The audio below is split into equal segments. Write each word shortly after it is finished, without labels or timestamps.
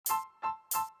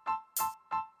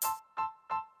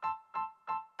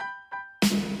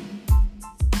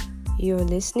You're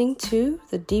listening to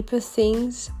the Deeper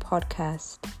Things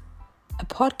podcast, a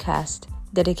podcast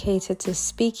dedicated to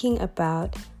speaking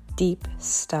about deep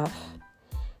stuff,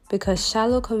 because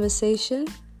shallow conversation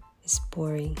is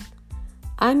boring.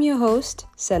 I'm your host,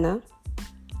 Senna,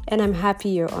 and I'm happy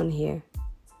you're on here.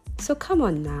 So come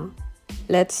on now,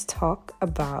 let's talk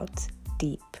about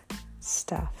deep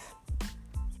stuff.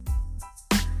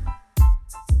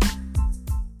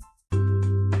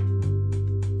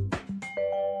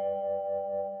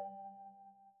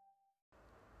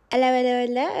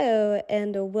 Hello,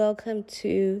 and welcome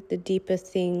to the Deeper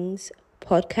Things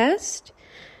podcast.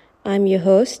 I'm your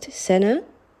host, Senna,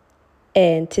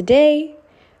 and today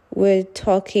we're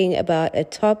talking about a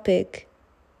topic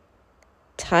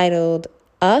titled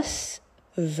Us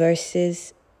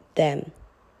versus Them.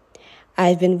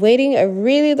 I've been waiting a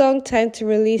really long time to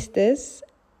release this,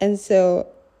 and so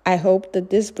I hope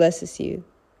that this blesses you.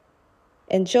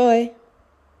 Enjoy.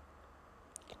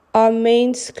 Our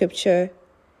main scripture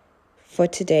for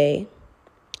today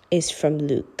is from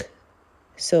Luke.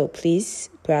 So please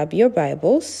grab your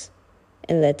Bibles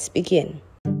and let's begin.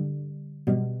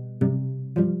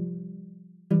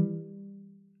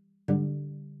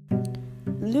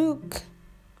 Luke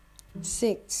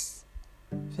 6,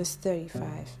 verse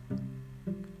 35.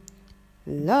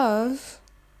 Love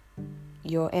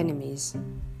your enemies.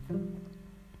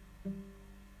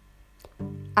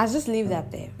 I'll just leave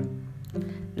that there.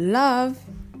 Love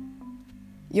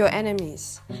your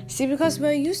enemies. See, because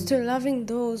we're used to loving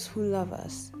those who love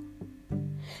us.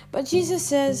 But Jesus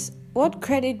says, what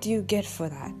credit do you get for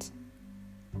that?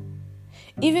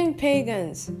 Even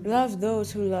pagans love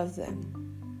those who love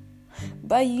them.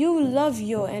 But you love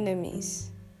your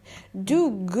enemies.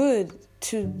 Do good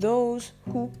to those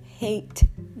who hate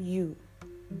you.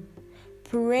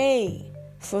 Pray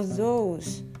for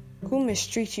those who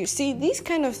mistreat you. See, these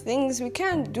kind of things we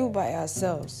can't do by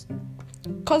ourselves.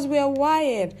 Because we are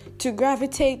wired to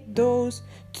gravitate to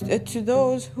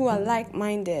those who are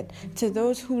like-minded, to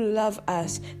those who love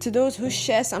us, to those who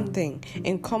share something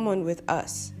in common with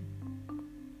us.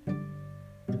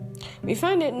 We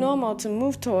find it normal to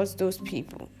move towards those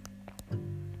people.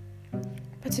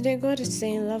 But today God is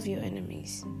saying, love your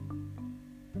enemies.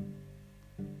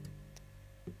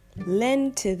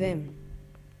 Lend to them.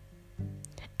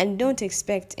 And don't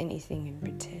expect anything in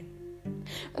return.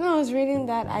 When I was reading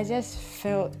that, I just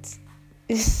felt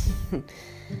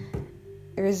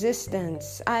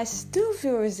resistance. I still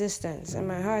feel resistance in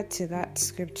my heart to that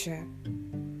scripture.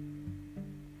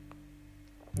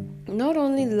 Not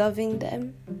only loving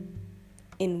them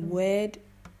in word,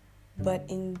 but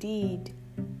in deed.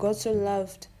 God so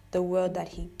loved the world that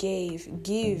He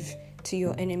give to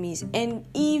your enemies. And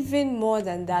even more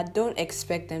than that, don't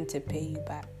expect them to pay you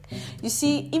back. You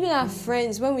see, even our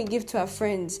friends, when we give to our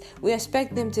friends, we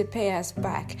expect them to pay us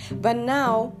back. But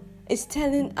now, it's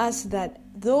telling us that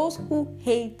those who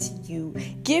hate you,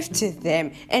 give to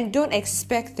them and don't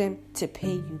expect them to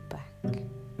pay you back.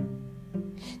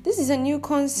 This is a new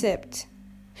concept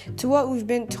to what we've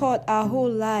been taught our whole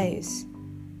lives.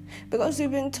 Because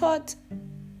we've been taught,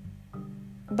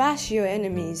 bash your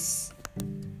enemies.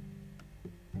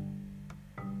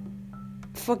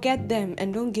 Forget them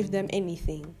and don't give them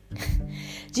anything.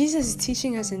 Jesus is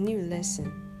teaching us a new lesson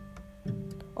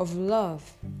of love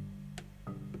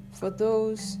for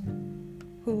those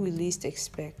who we least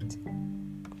expect.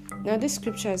 Now, this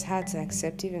scripture is hard to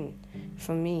accept even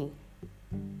for me.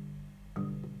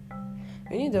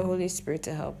 We need the Holy Spirit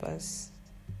to help us.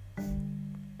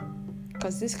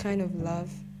 Because this kind of love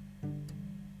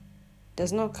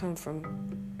does not come from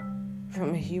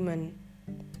a human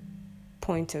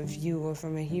point of view or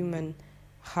from a human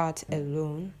heart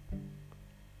alone.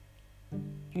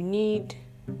 You need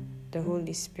the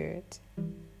Holy Spirit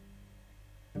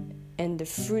and the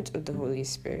fruit of the Holy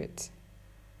Spirit,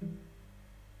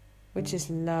 which is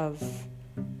love.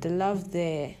 The love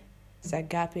there is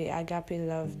agape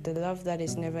love, the love that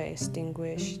is never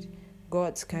extinguished,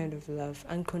 God's kind of love,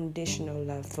 unconditional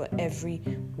love for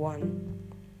everyone.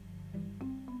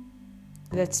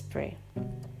 Let's pray.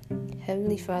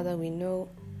 Heavenly Father, we know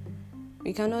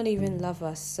we cannot even love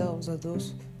ourselves or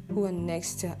those who are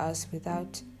next to us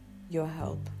without your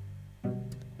help.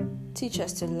 Teach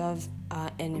us to love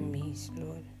our enemies,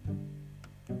 Lord.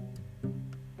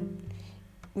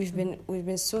 We've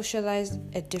been socialized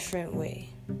a different way.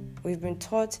 We've been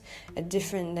taught a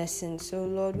different lesson. So,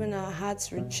 Lord, when our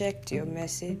hearts reject your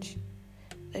message,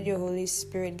 let your Holy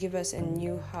Spirit give us a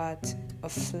new heart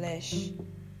of flesh.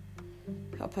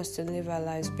 Help us to live our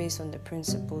lives based on the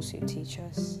principles you teach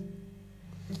us.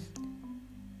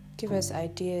 Give us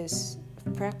ideas,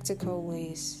 practical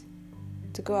ways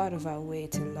to go out of our way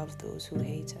to love those who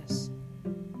hate us,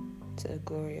 to the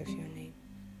glory of your name.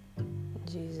 In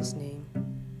Jesus' name,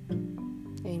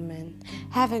 amen.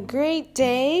 Have a great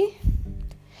day.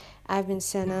 I've been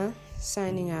Senna,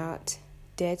 signing out.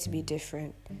 Dare to be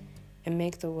different and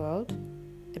make the world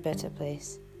a better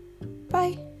place.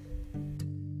 Bye.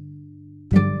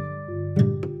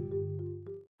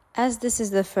 As this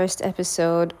is the first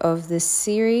episode of this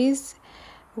series,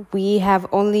 we have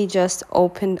only just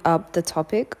opened up the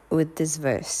topic with this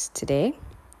verse today.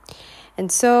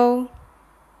 And so,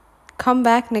 come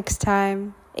back next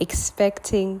time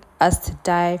expecting us to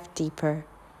dive deeper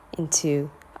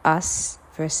into us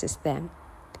versus them.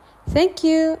 Thank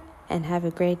you and have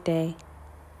a great day.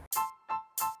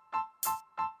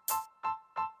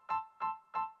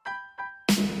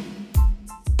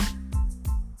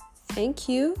 Thank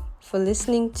you for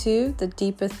listening to the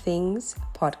Deeper Things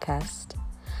podcast.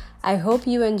 I hope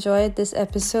you enjoyed this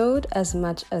episode as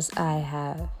much as I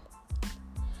have.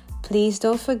 Please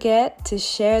don't forget to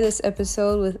share this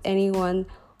episode with anyone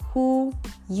who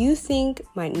you think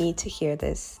might need to hear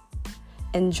this.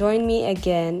 And join me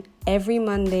again every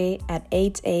Monday at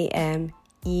 8 a.m.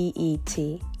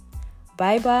 EET.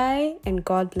 Bye-bye and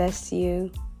God bless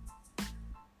you.